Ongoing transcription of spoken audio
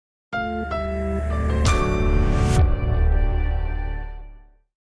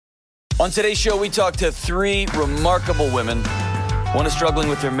On today's show, we talk to three remarkable women. One is struggling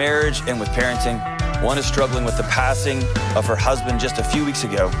with their marriage and with parenting. One is struggling with the passing of her husband just a few weeks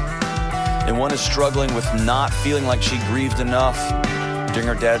ago. And one is struggling with not feeling like she grieved enough during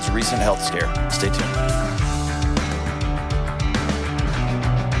her dad's recent health scare. Stay tuned.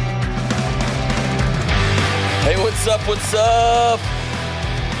 Hey, what's up? What's up?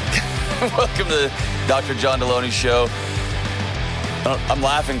 Welcome to the Dr. John Deloney Show. I'm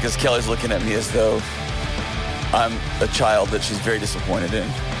laughing because Kelly's looking at me as though I'm a child that she's very disappointed in.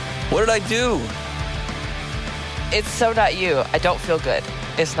 What did I do? It's so not you. I don't feel good.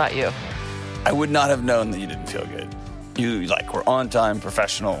 It's not you. I would not have known that you didn't feel good. You, were on time,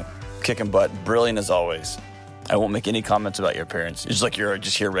 professional, kicking butt, brilliant as always. I won't make any comments about your appearance. It's like you're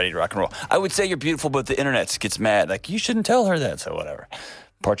just here ready to rock and roll. I would say you're beautiful, but the internet gets mad. You shouldn't tell her that, so whatever.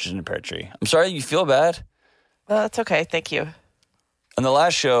 Partridge in a pear tree. I'm sorry you feel bad. Well, that's okay. Thank you. On the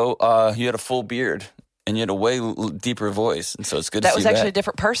last show, you had a full beard, and you had a way deeper voice, and so it's good to see that. That was actually a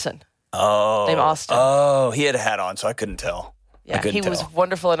different person. Oh. Named Austin. Oh, he had a hat on, so I couldn't tell. Yeah, he was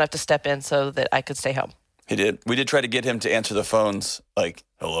wonderful enough to step in so that I could stay home. He did. We did try to get him to answer the phones,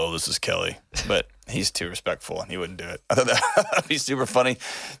 hello, this is Kelly. But he's too respectful, and he wouldn't do it. I thought that would be super funny.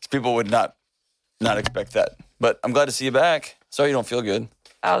 People would not expect that. But I'm glad to see you back. Sorry you don't feel good.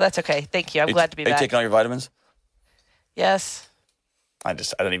 Oh, that's okay. Thank you. I'm glad to be back. Are you taking all your vitamins? Yes. I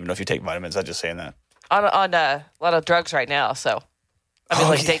don't even know if you take vitamins. I'm just saying that. On a lot of drugs right now, so.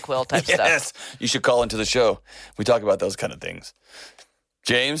 Dayquil type stuff. Yes. You should call into the show. We talk about those kind of things.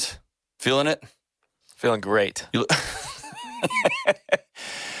 James, feeling it? Feeling great.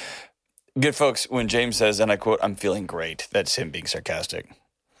 Good folks, when James says, and I quote, I'm feeling great, that's him being sarcastic.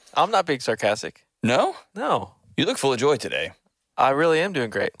 I'm not being sarcastic. No? No. You look full of joy today. I really am doing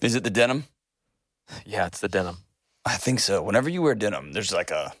great. Is it the denim? Yeah, it's the denim. I think so. Whenever you wear denim, there's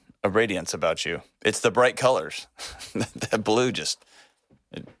a radiance about you. It's the bright colors. That blue just...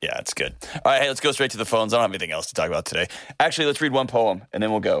 Yeah, it's good. All right, hey, let's go straight to the phones. I don't have anything else to talk about today. Actually, let's read one poem, and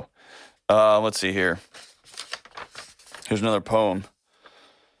then we'll go. Let's see here. Here's another poem.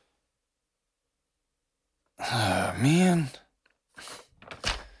 Oh, man.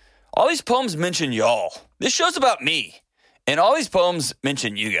 All these poems mention y'all. This show's about me. And all these poems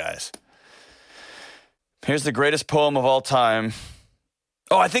mention you guys. Here's the greatest poem of all time.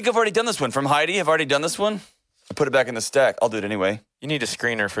 Oh, I think I've already done this one. From Heidi, I've already done this one. I put it back in the stack. I'll do it anyway. You need a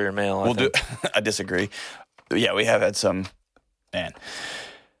screener for your mail. We'll do. I disagree. Yeah, we have had some. Man,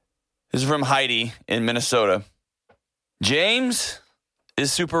 this is from Heidi in Minnesota. James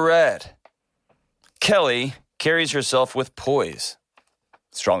is super rad. Kelly carries herself with poise.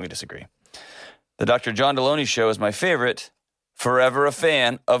 Strongly disagree. The Dr. John Deloney Show is my favorite. Forever a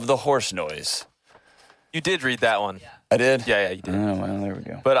fan of the horse noise. You did read that one. I did? Yeah, you did. Oh, well, there we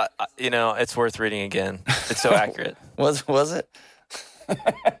go. But, it's worth reading again. It's so accurate. Was it?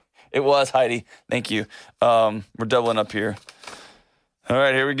 It was, Heidi. Thank you. We're doubling up here. All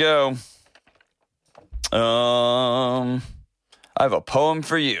right, here we go. I have a poem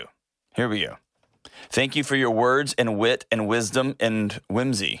for you. Here we go. Thank you for your words and wit and wisdom and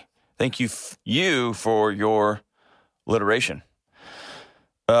whimsy. Thank you for your alliteration.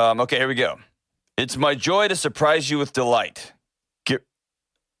 Okay, here we go. It's my joy to surprise you with delight.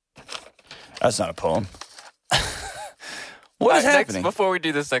 That's not a poem. What is happening? Before we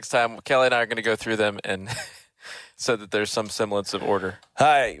do this next time, Kelly and I are going to go through them and so that there's some semblance of order.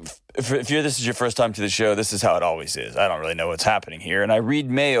 Hi. If this is your first time to the show, this is how it always is. I don't really know what's happening here. And I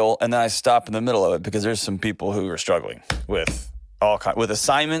read mail, and then I stop in the middle of it because there's some people who are struggling with with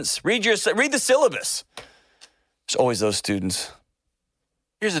assignments. Read the syllabus. There's always those students.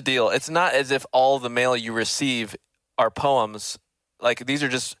 Here's the deal. It's not as if all the mail you receive are poems. These are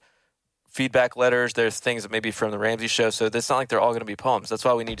just feedback letters. There's things that maybe from the Ramsey show. So it's not like they're all going to be poems. That's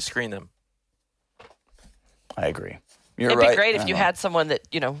why we need to screen them. I agree. You're It'd right. It'd be great if you had someone that,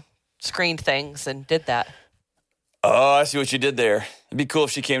 screened things and did that. Oh, I see what you did there. It'd be cool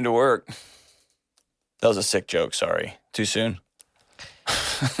if she came to work. That was a sick joke. Sorry. Too soon?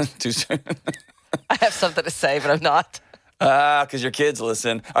 Too soon? I have something to say, but I'm not. Because your kids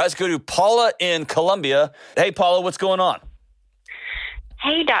listen. All right, let's go to Paula in Columbia. Hey, Paula, what's going on?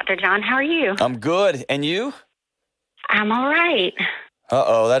 Hey, Dr. John, how are you? I'm good. And you? I'm all right.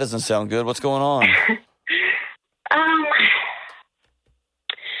 Uh-oh, that doesn't sound good. What's going on?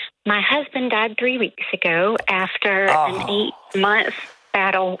 My husband died 3 weeks ago after an 8-month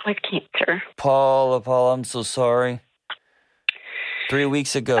battle with cancer. Paula, I'm so sorry. 3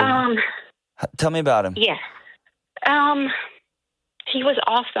 weeks ago. Tell me about him. Yes. He was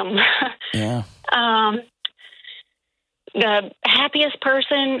awesome. Yeah. the happiest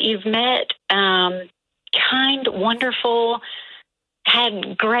person you've met, kind, wonderful,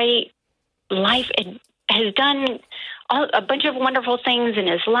 had great life, and has done a bunch of wonderful things in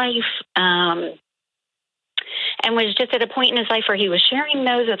his life, and was just at a point in his life where he was sharing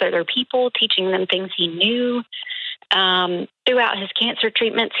those with other people, teaching them things he knew. Throughout his cancer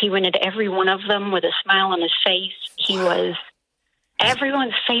treatments, he went into every one of them with a smile on his face. He was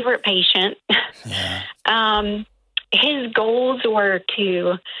everyone's favorite patient. Yeah. His goals were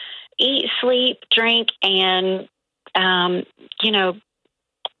to eat, sleep, drink, and,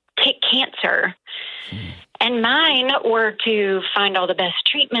 kick cancer. And mine were to find all the best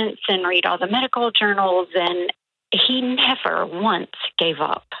treatments and read all the medical journals. And he never once gave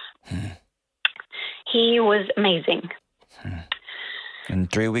up. He was amazing. And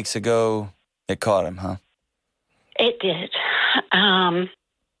 3 weeks ago, it caught him, huh? It did. Can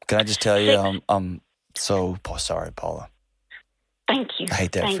I just tell you, I'm so sorry, Paula. Thank you. I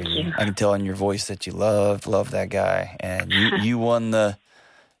hate that Thank for you. you. I can tell in your voice that you love that guy, and you won the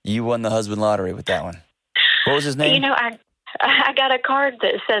husband lottery with that one. What was his name? I got a card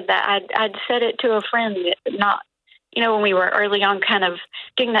that said that. I'd said it to a friend, not, when we were early on kind of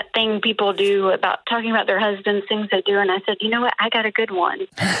doing that thing people do about talking about their husbands, things they do. And I said, you know what? I got a good one.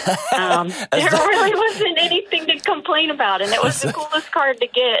 There really wasn't anything to complain about. And it was the coolest card to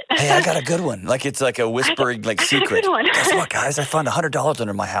get. Hey, I got a good one. Like, it's like a whispering, secret. I got a good one. Guess what, guys? I found $100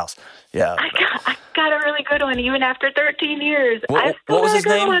 under my house. Yeah. I got a really good one, even after 13 years. What was his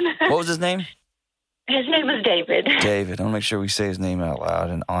name? What was his name? His name was David. David. I want to make sure we say his name out loud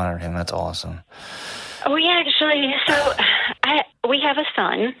and honor him. That's awesome. We actually, we have a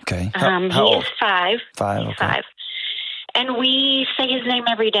son. Okay. He old? is 5. Five. He's Okay. 5. And we say his name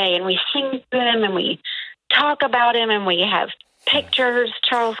every day, and we sing to him, and we talk about him, and we have pictures.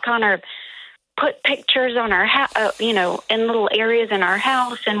 Charles Connor put pictures on our house, in little areas in our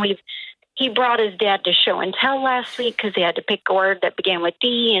house, and he brought his dad to show and tell last week because he had to pick a word that began with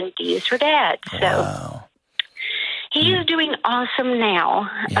D, and D is for dad. So Wow. he is doing awesome now.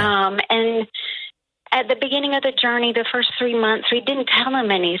 Yeah. And at the beginning of the journey, the first 3 months, we didn't tell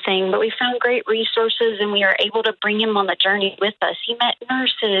him anything, but we found great resources, and we were able to bring him on the journey with us. He met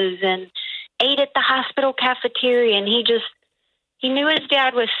nurses and ate at the hospital cafeteria, and he knew his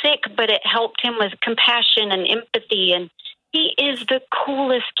dad was sick, but it helped him with compassion and empathy, and he is the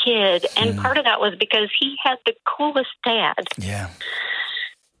coolest kid. And part of that was because he had the coolest dad. Yeah.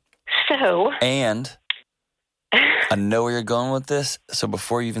 So. And I know where you're going with this, so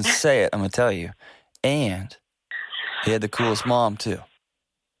before you even say it, I'm going to tell you. And he had the coolest mom, too.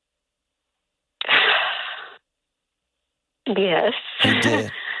 Yes. He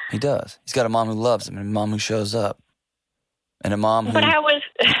did. He does. He's got a mom who loves him and a mom who shows up. And a mom who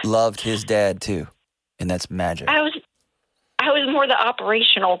loved his dad, too. And that's magic. I was more the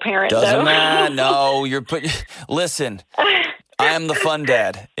operational parent, Doesn't though. matter. No, listen, I am the fun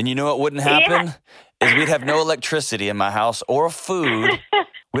dad. And you know what wouldn't happen? Is we'd have no electricity in my house or food.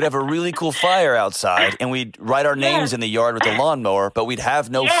 We'd have a really cool fire outside, and we'd write our names in the yard with the lawnmower, but we'd have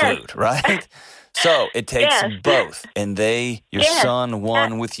no food, right? So it takes both, and your son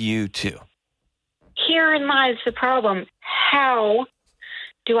won with you, too. Herein lies the problem. How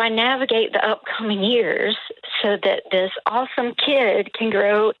do I navigate the upcoming years so that this awesome kid can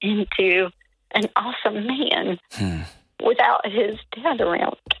grow into an awesome man without his dad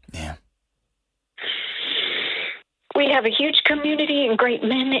around? Yeah. We have a huge community and great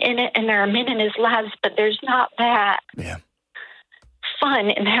men in it, and there are men in his lives, but there's not that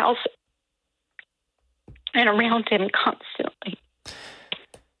fun in the house and around him constantly.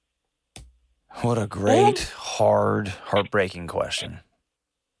 What a great, heartbreaking question.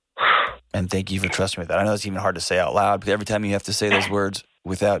 And thank you for trusting me with that. I know it's even hard to say out loud, because every time you have to say those words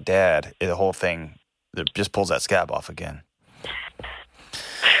without dad, the whole thing just pulls that scab off again.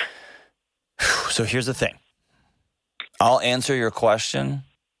 So here's the thing. I'll answer your question,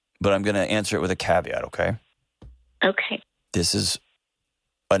 but I'm going to answer it with a caveat, okay? Okay. This is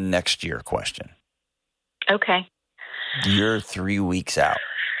a next year question. Okay. You're 3 weeks out.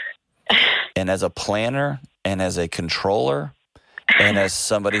 And as a planner and as a controller and as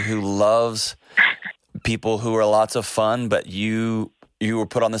somebody who loves people who are lots of fun, but you were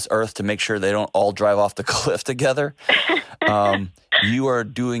put on this earth to make sure they don't all drive off the cliff together, you are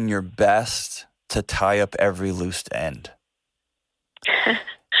doing your best to tie up every loose end.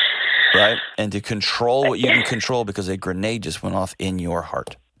 Right? And to control what you can control, because a grenade just went off in your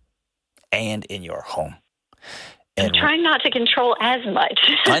heart and in your home. I'm trying not to control as much.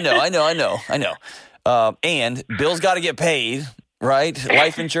 I know. And bills got to get paid. right?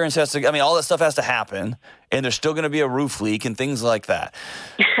 Life insurance has to, all that stuff has to happen, and there's still going to be a roof leak and things like that.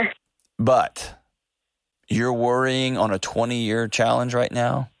 But you're worrying on a 20-year challenge right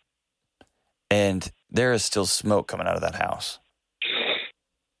now, and there is still smoke coming out of that house.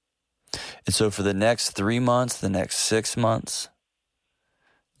 And so for the next 3 months, the next 6 months,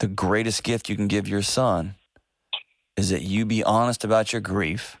 the greatest gift you can give your son is that you be honest about your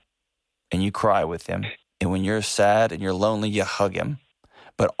grief and you cry with him. And when you're sad and you're lonely, you hug him.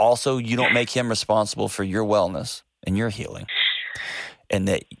 But also you don't make him responsible for your wellness and your healing. And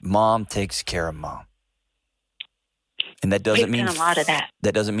that mom takes care of mom. And that doesn't mean a lot of that.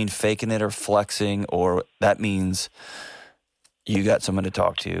 That doesn't mean faking it or flexing, or that means you got someone to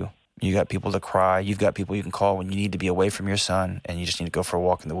talk to. You got people to cry. You've got people you can call when you need to be away from your son and you just need to go for a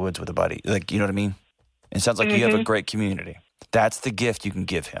walk in the woods with a buddy. Like, you know what I mean? It sounds like you have a great community. That's the gift you can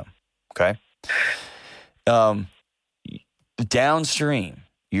give him. Okay? Downstream,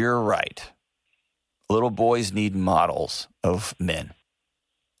 you're right. Little boys need models of men.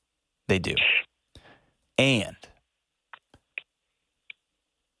 They do. And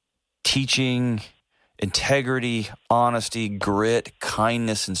teaching integrity, honesty, grit,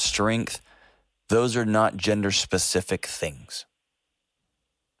 kindness, and strength, those are not gender-specific things.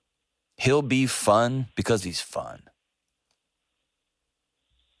 He'll be fun because he's fun.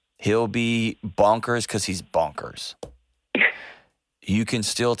 He'll be bonkers because he's bonkers. You can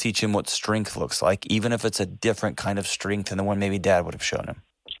still teach him what strength looks like, even if it's a different kind of strength than the one maybe Dad would have shown him.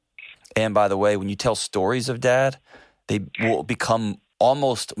 And by the way, when you tell stories of Dad, they will become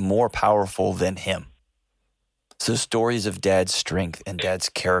almost more powerful than him. So stories of Dad's strength and Dad's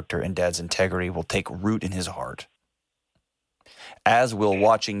character and Dad's integrity will take root in his heart, as will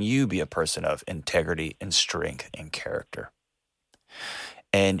watching you be a person of integrity and strength and character,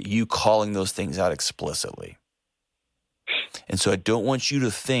 and you calling those things out explicitly. And so I don't want you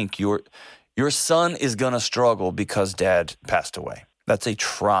to think your son is going to struggle because Dad passed away. That's a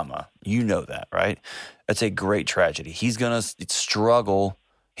trauma. You know that, right? That's a great tragedy. He's going to struggle.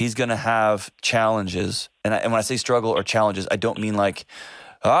 He's going to have challenges. And when I say struggle or challenges, I don't mean like,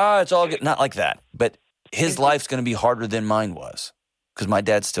 it's all good. Not like that. But his life's going to be harder than mine was because my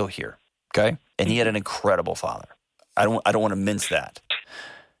dad's still here, okay? And he had an incredible father. I don't want to mince that.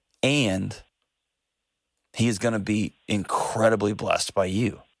 And he is going to be incredibly blessed by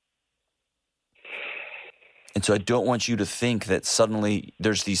you. And so I don't want you to think that suddenly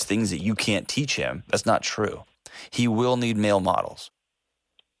there's these things that you can't teach him. That's not true. He will need male models.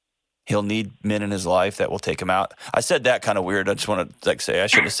 He'll need men in his life that will take him out. I said that kind of weird. I just want to say I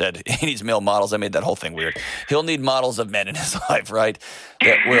shouldn't have said he needs male models. I made that whole thing weird. He'll need models of men in his life, right?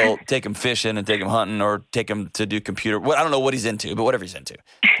 That will take him fishing and take him hunting or take him to do computer. I don't know what he's into, but whatever he's into.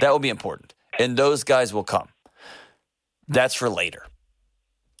 That will be important. And those guys will come. That's for later.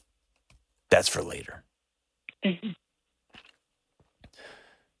 That's for later. Mm-hmm.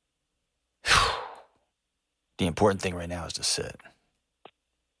 The important thing right now is to sit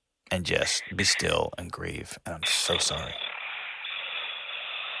and just be still and grieve. And I'm so sorry.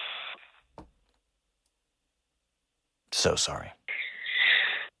 So sorry.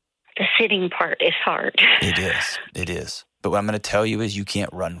 The sitting part is hard. It is. It is. But what I'm going to tell you is you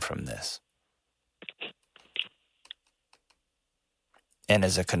can't run from this. And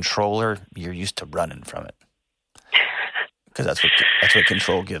as a controller, you're used to running from it. Because that's what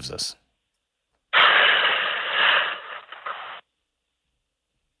control gives us.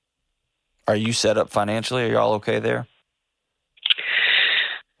 Are you set up financially? Are you all okay there?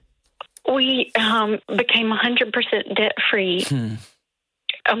 We became 100% debt-free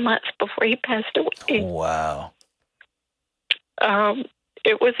a month before he passed away. Wow.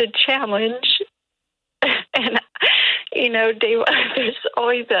 It was a challenge. And, Dave, there's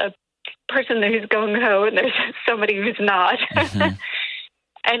always a person who's gung-ho and there's somebody who's not. Mm-hmm.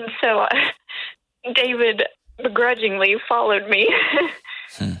 And so David begrudgingly followed me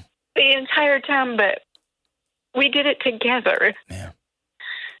the entire time, but we did it together. Yeah.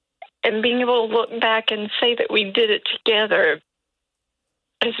 And being able to look back and say that we did it together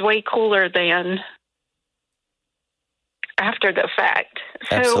is way cooler than after the fact.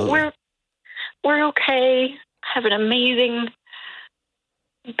 Absolutely. So we're okay. Have an amazing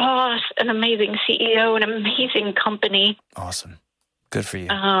boss, an amazing CEO, an amazing company. Awesome. Good for you.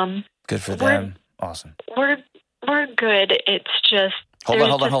 Good for them. Awesome. We're good. It's just hold a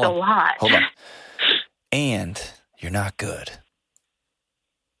on. lot. Hold on. And you're not good.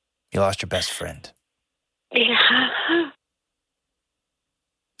 You lost your best friend. Yeah.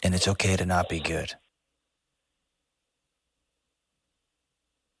 And it's okay to not be good.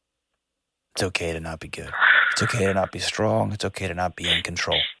 It's okay to not be good. It's okay to not be strong. It's okay to not be in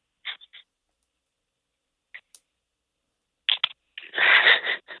control.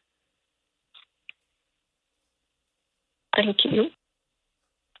 Thank you.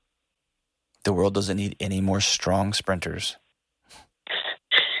 The world doesn't need any more strong sprinters.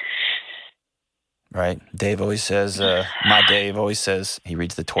 Right? Dave always says, my Dave always says he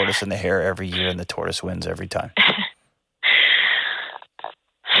reads the tortoise and the hare every year, and the tortoise wins every time.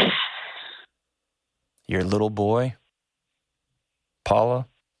 Your little boy, Paula,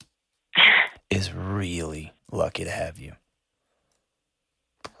 is really lucky to have you.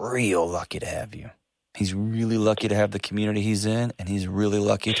 Real lucky to have you. He's really lucky to have the community he's in, and he's really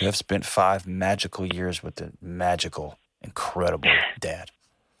lucky to have spent 5 magical years with the magical, incredible dad.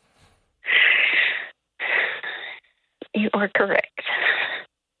 You are correct.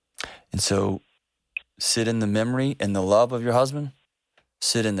 And so sit in the memory and the love of your husband.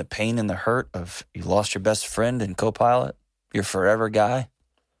 Sit in the pain and the hurt of you lost your best friend and co-pilot, your forever guy.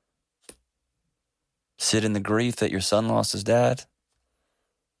 Sit in the grief that your son lost his dad.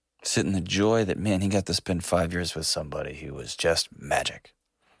 Sit in the joy that, man, he got to spend 5 years with somebody who was just magic.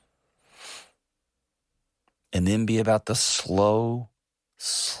 And then be about the slow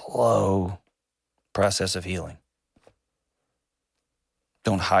process of healing.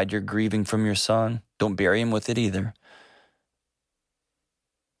 Don't hide your grieving from your son. Don't bury him with it either.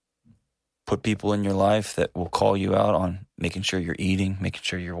 Put people in your life that will call you out on making sure you're eating, making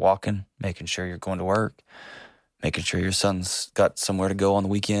sure you're walking, making sure you're going to work, making sure your son's got somewhere to go on the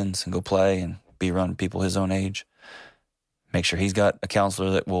weekends and go play and be around people his own age. Make sure he's got a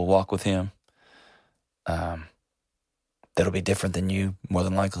counselor that will walk with him. That'll be different than you, more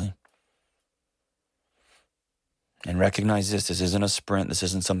than likely. And recognize this isn't a sprint. This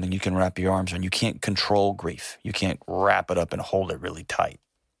isn't something you can wrap your arms around. You can't control grief. You can't wrap it up and hold it really tight.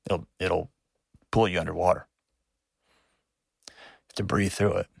 It'll pull you underwater. You have to breathe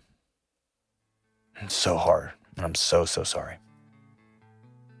through it. It's so hard, and I'm so sorry.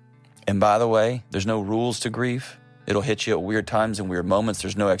 And by the way, there's no rules to grief. It'll hit you at weird times and weird moments.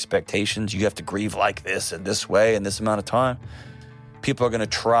 There's no expectations. You have to grieve like this and this way and this amount of time. People are going to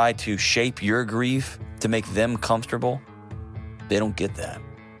try to shape your grief to make them comfortable. They don't get that.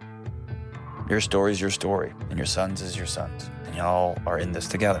 Your story is your story, and your son's is your son's. And y'all are in this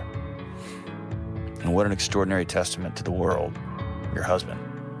together. And what an extraordinary testament to the world, your husband,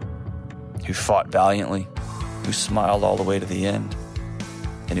 who fought valiantly, who smiled all the way to the end,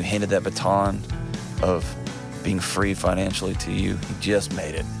 and who handed that baton of being free financially to you. He just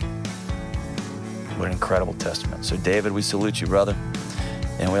made it. What an incredible testament. So David, we salute you, brother.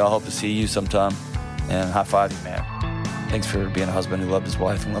 And we all hope to see you sometime. And high five you, man. Thanks for being a husband who loved his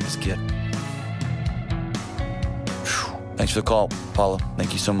wife and loved his kid. Whew. Thanks for the call, Paula.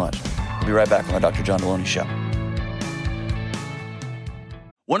 Thank you so much. We'll be right back on the Dr. John Deloney Show.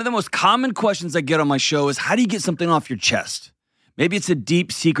 One of the most common questions I get on my show is, how do you get something off your chest? Maybe it's a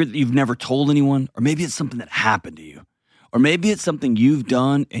deep secret that you've never told anyone, or maybe it's something that happened to you. Or maybe it's something you've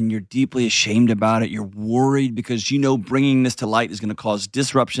done and you're deeply ashamed about it. You're worried because you know bringing this to light is going to cause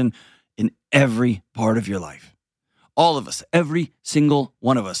disruption in every part of your life. All of us, every single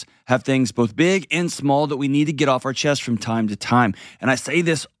one of us, have things both big and small that we need to get off our chest from time to time. And I say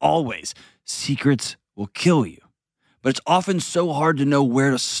this always, secrets will kill you. But it's often so hard to know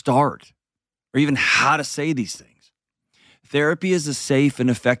where to start or even how to say these things. Therapy is a safe and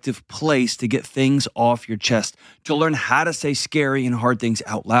effective place to get things off your chest, to learn how to say scary and hard things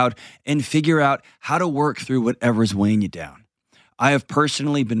out loud, and figure out how to work through whatever's weighing you down. I have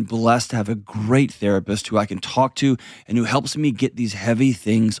personally been blessed to have a great therapist who I can talk to and who helps me get these heavy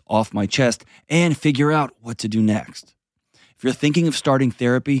things off my chest and figure out what to do next. If you're thinking of starting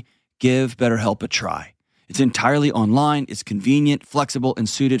therapy, give BetterHelp a try. It's entirely online, it's convenient, flexible, and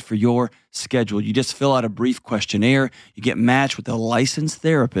suited for your schedule. You just fill out a brief questionnaire, you get matched with a licensed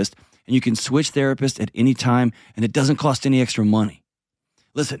therapist, and you can switch therapists at any time, and it doesn't cost any extra money.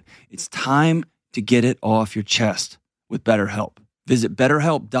 Listen, it's time to get it off your chest with BetterHelp. Visit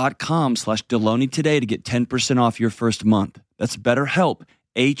BetterHelp.com/Deloney today to get 10% off your first month. That's BetterHelp,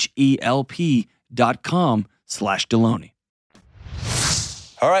 HELP.com/Deloney.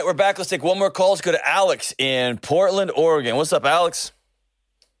 All right, we're back. Let's take one more call. Let's go to Alex in Portland, Oregon. What's up, Alex?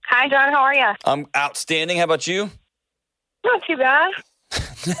 Hi, John. How are you? I'm outstanding. How about you? Not too bad.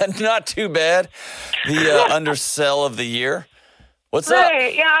 Not too bad. The undersell of the year. What's up?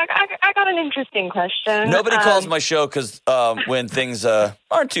 Right. Yeah, I got an interesting question. Nobody calls my show because when things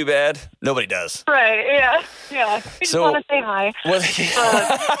aren't too bad, nobody does. Right. Yeah. We just want to say hi.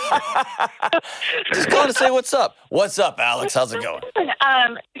 Just calling to say what's up. What's up, Alex? How's it going?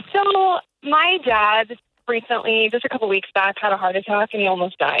 So my dad recently, just a couple weeks back, had a heart attack and he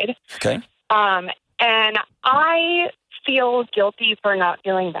almost died. Okay. And I feel guilty for not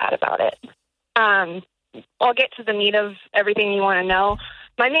feeling bad about it. I'll get to the meat of everything you want to know.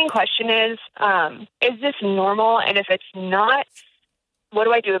 My main question is this normal? And if it's not, what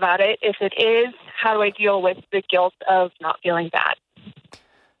do I do about it? If it is, how do I deal with the guilt of not feeling bad?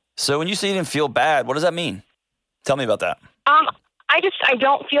 So when you say you didn't feel bad, what does that mean? Tell me about that. I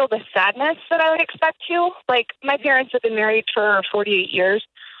don't feel the sadness that I would expect to. Like, my parents have been married for 48 years.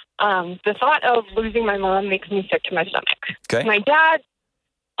 The thought of losing my mom makes me sick to my stomach. Okay. My dad,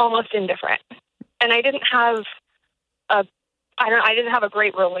 almost indifferent. And I didn't have a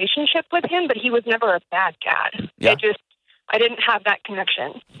great relationship with him, but he was never a bad dad. Yeah. I didn't have that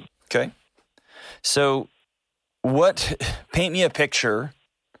connection. Okay. So paint me a picture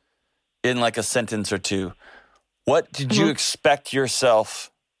in like a sentence or two. What did you expect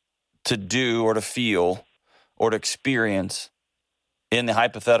yourself to do or to feel or to experience in the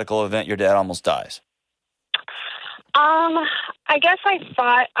hypothetical event your dad almost dies? I guess I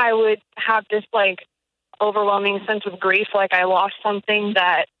thought I would have this like overwhelming sense of grief, like I lost something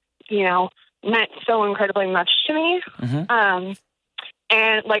that, meant so incredibly much to me. Mm-hmm.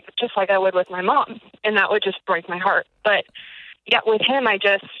 And like, just like I would with my mom, and that would just break my heart. But yet with him, I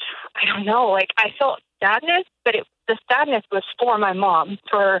don't know, like I felt sadness, but the sadness was for my mom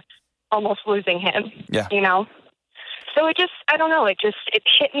for almost losing him, Yeah. So it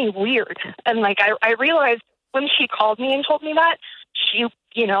hit me weird. And like, I realized when she called me and told me that, she,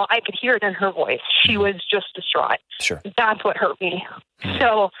 I could hear it in her voice. She was just distraught. Sure. That's what hurt me.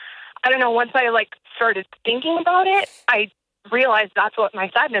 So I don't know, once I like started thinking about it, I realized that's what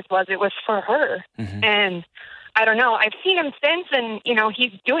my sadness was. It was for her. Mm-hmm. And I don't know, I've seen him since, and,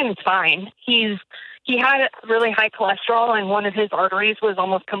 he's doing fine. He had really high cholesterol, and one of his arteries was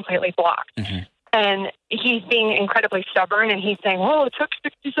almost completely blocked. Mm-hmm. And he's being incredibly stubborn, and he's saying, well, it took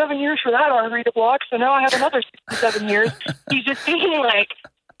 67 years for that artery to block, so now I have another 67 years. He's just being, like,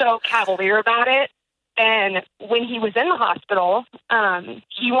 so cavalier about it. And when he was in the hospital,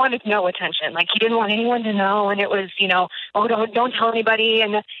 he wanted no attention. Like, he didn't want anyone to know, and it was, don't tell anybody.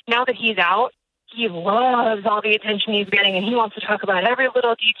 And now that he's out, he loves all the attention he's getting, and he wants to talk about every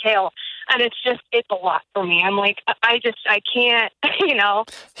little detail. And it's a lot for me. I'm like, I can't,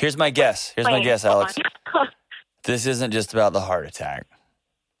 Here's my guess, Alex. This isn't just about the heart attack.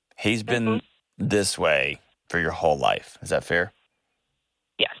 He's been this way for your whole life. Is that fair?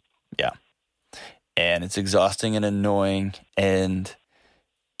 Yes. Yeah. And it's exhausting and annoying, and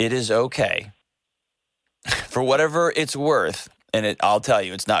it is okay for whatever it's worth. And I'll tell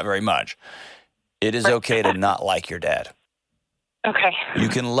you, it's not very much. It is okay to not like your dad. Okay. You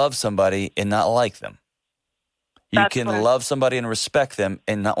can love somebody and not like them. You can love somebody and respect them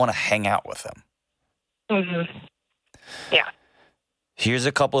and not want to hang out with them. Mm-hmm. Yeah. Here's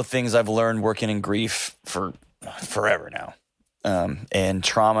a couple of things I've learned working in grief for forever now, and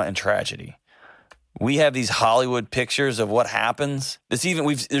trauma and tragedy. We have these Hollywood pictures of what happens. There's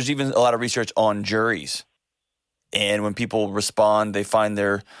even a lot of research on juries. And when people respond, they find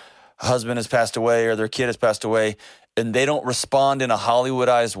their husband has passed away or their kid has passed away, and they don't respond in a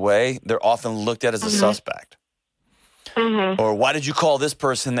Hollywoodized way. They're often looked at as a suspect. Mm-hmm. Or why did you call this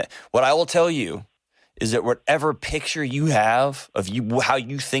person that? What I will tell you is that whatever picture you have of how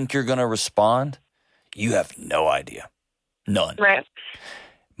you think you're going to respond, you have no idea. None. Right.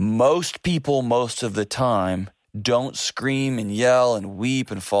 Most people, most of the time, don't scream and yell and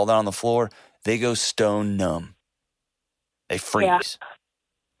weep and fall down on the floor. They go stone numb. They freeze.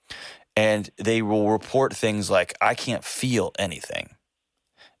 Yeah. And they will report things like, I can't feel anything.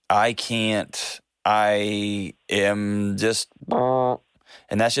 I am just, and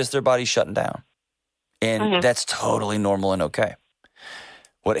that's just their body shutting down. And that's totally normal and okay.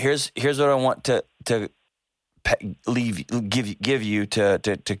 Here's what I want to give you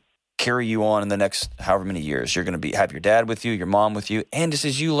to carry you on in the next however many years. You're going to have your dad with you, your mom with you, and just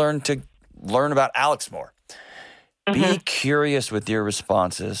as you learn about Alex more. Be curious with your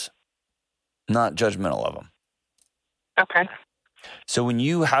responses, not judgmental of them. Okay. So when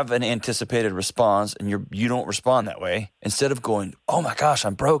you have an anticipated response and you don't respond that way, instead of going, oh my gosh,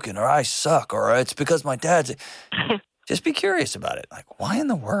 I'm broken, or I suck, or it's because my dad's, just be curious about it. Like, why in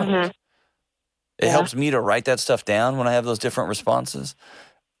the world? It helps me to write that stuff down when I have those different responses.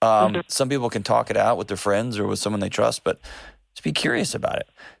 Some people can talk it out with their friends or with someone they trust, but just be curious about it.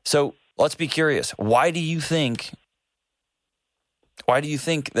 So let's be curious. Why do you think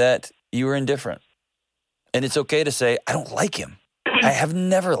that you are indifferent? And it's okay to say, I don't like him. I have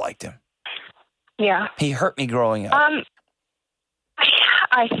never liked him. Yeah. He hurt me growing up.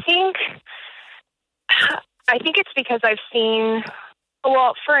 I think I think it's because I've seen,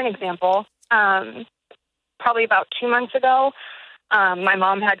 well, for an example, probably about 2 months ago, my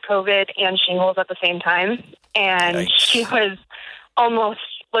mom had COVID and shingles at the same time, and Yikes. she was almost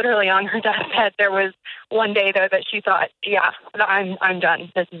literally on her deathbed. There was one day though that she thought, yeah, I'm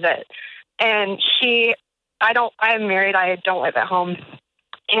done. This is it. And I'm married. I don't live at home.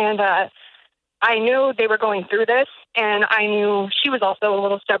 And I knew they were going through this, and I knew she was also a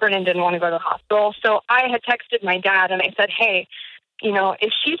little stubborn and didn't want to go to the hospital. So I had texted my dad, and I said, hey,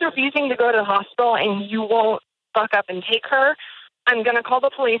 if she's refusing to go to the hospital and you won't buck up and take her, I'm going to call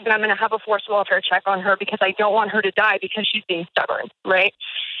the police, and I'm going to have a forced welfare check on her because I don't want her to die because she's being stubborn, right?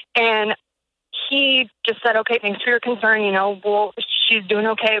 And he just said, okay, thanks for your concern. Well, she's doing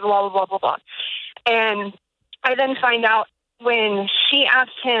okay, blah, blah, blah, blah, blah. And I then find out when she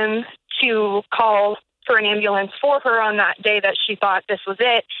asked him to call for an ambulance for her on that day that she thought this was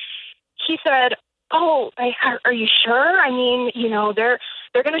it, he said, oh, are you sure? I mean, they're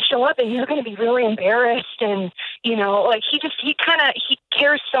going to show up and you're going to be really embarrassed. And, he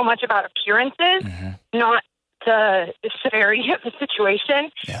cares so much about appearances, not the severity of the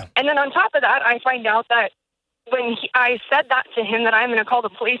situation. Yeah. And then on top of that, I find out that when I said that to him, that I'm going to call the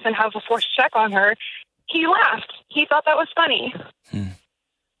police and have a forced check on her, he laughed. He thought that was funny.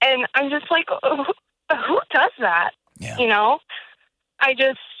 And I'm just like, who does that? Yeah.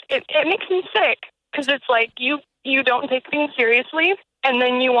 It makes me sick because it's like you don't take things seriously, and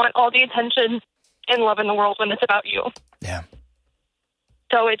then you want all the attention and love in the world when it's about you. Yeah.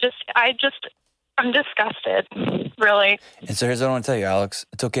 So I'm disgusted, really. And so here's what I want to tell you, Alex.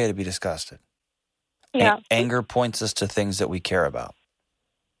 It's okay to be disgusted. Yeah. Anger points us to things that we care about.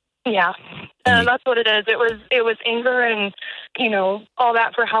 Yeah. That's what it is. It was anger and, all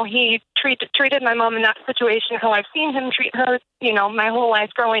that for how he treated my mom in that situation, how I've seen him treat her, my whole life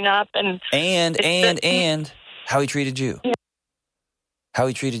growing up. And how he treated you. Yeah. How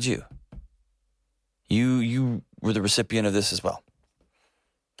he treated you. You were the recipient of this as well.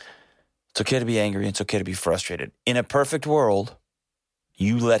 It's okay to be angry. It's okay to be frustrated. In a perfect world,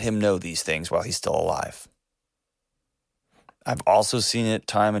 you let him know these things while he's still alive. I've also seen it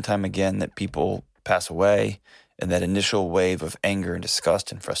time and time again that people pass away and that initial wave of anger and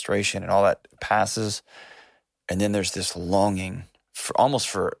disgust and frustration and all that passes. And then there's this longing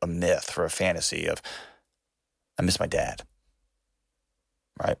for a myth, for a fantasy of, I miss my dad.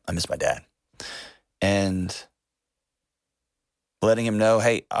 Right? I miss my dad. And letting him know,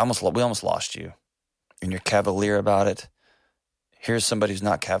 hey, we almost lost you. And you're cavalier about it. Here's somebody who's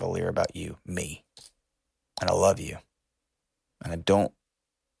not cavalier about you, me. And I love you. And I don't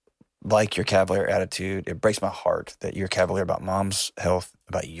like your cavalier attitude. It breaks my heart that you're cavalier about mom's health,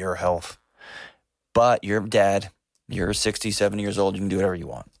 about your health. But you're dad. You're 60, 70 years old. You can do whatever you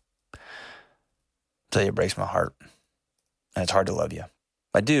want. I'll tell you, it breaks my heart. And it's hard to love you.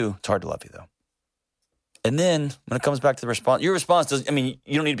 I do. It's hard to love you, though. And then when it comes back to the response, your response does, you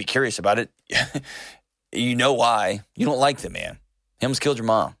don't need to be curious about it. You know why. You don't like the man. He almost killed your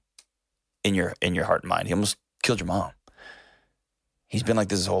mom in your heart and mind. He almost killed your mom. He's been like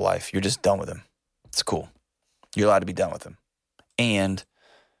this his whole life. You're just done with him. It's cool. You're allowed to be done with him. And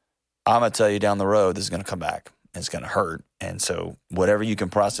I'm going to tell you down the road, this is going to come back. And it's going to hurt. And so whatever you can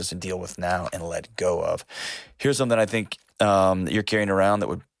process and deal with now and let go of. Here's something I think that you're carrying around that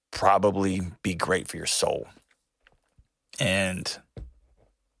would probably be great for your soul. And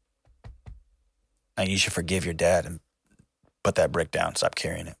you should forgive your dad and put that brick down. Stop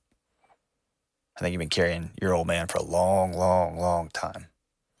carrying it. I think you've been carrying your old man for a long, long, long time.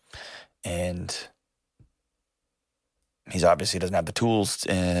 And he's obviously doesn't have the tools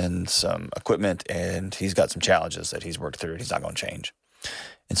and some equipment, and he's got some challenges that he's worked through and he's not going to change.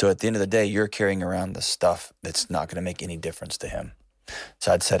 And so at the end of the day, you're carrying around the stuff that's not going to make any difference to him.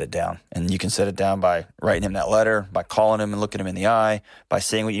 So I'd set it down. And you can set it down by writing him that letter, by calling him and looking him in the eye, by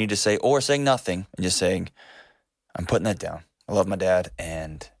saying what you need to say, or saying nothing and just saying, I'm putting that down. I love my dad,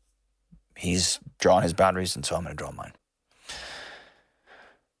 and he's drawing his boundaries, and so I'm going to draw mine.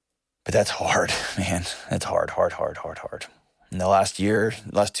 But that's hard, man. That's hard. In the last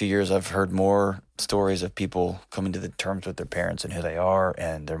 2 years, I've heard more stories of people coming to the terms with their parents and who they are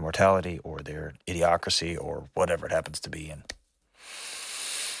and their mortality or their idiocracy or whatever it happens to be. And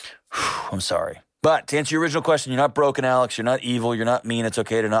I'm sorry. But to answer your original question, you're not broken, Alex. You're not evil. You're not mean. It's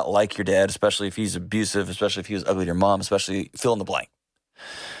okay to not like your dad, especially if he's abusive, especially if he was ugly to your mom, especially fill in the blank.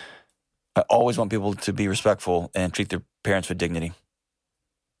 I always want people to be respectful and treat their parents with dignity.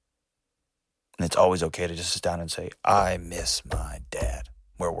 And it's always okay to just sit down and say, I miss my dad.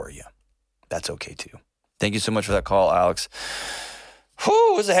 Where were you? That's okay too. Thank you so much for that call, Alex.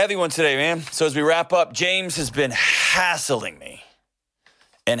 Whew, it was a heavy one today, man. So as we wrap up, James has been hassling me.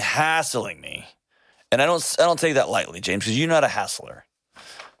 And I don't take that lightly, James, because you're not a hassler.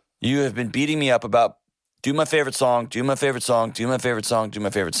 You have been beating me up about do my favorite song, do my favorite song, do my favorite song, do my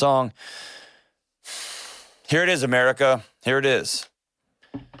favorite song. Here it is, America. Here it is.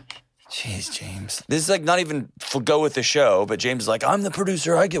 Jeez, James. This is like not even go with the show, but James is like, I'm the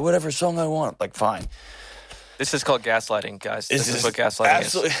producer. I get whatever song I want. Like, fine. This is called gaslighting, guys. This is what gaslighting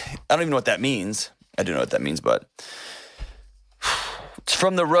is. I don't even know what that means. I do know what that means, but it's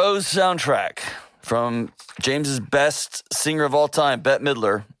from the Rose soundtrack, from James's best singer of all time, Bette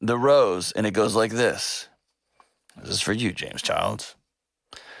Midler, The Rose, and it goes like this. This is for you, James Childs.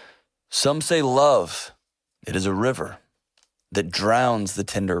 Some say love, it is a river that drowns the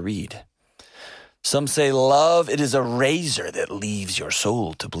tender reed. Some say love, it is a razor that leaves your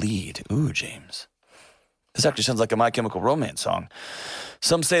soul to bleed. Ooh, James. This actually sounds like a My Chemical Romance song.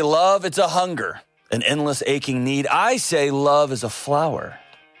 Some say love, it's a hunger, an endless aching need. I say love is a flower.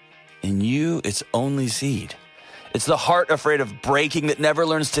 In you, it's only seed. It's the heart afraid of breaking that never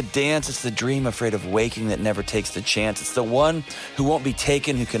learns to dance. It's the dream afraid of waking that never takes the chance. It's the one who won't be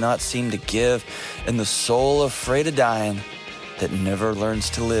taken, who cannot seem to give. And the soul afraid of dying that never learns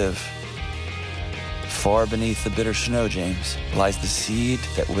to live. Far beneath the bitter snow, James, lies the seed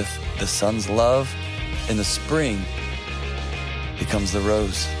that with the sun's love in the spring becomes the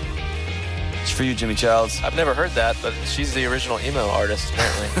rose. It's for you, Jimmy Childs. I've never heard that, but she's the original emo artist,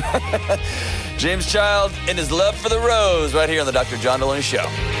 apparently. James Childs and his love for the rose right here on the Dr. John Deloney Show.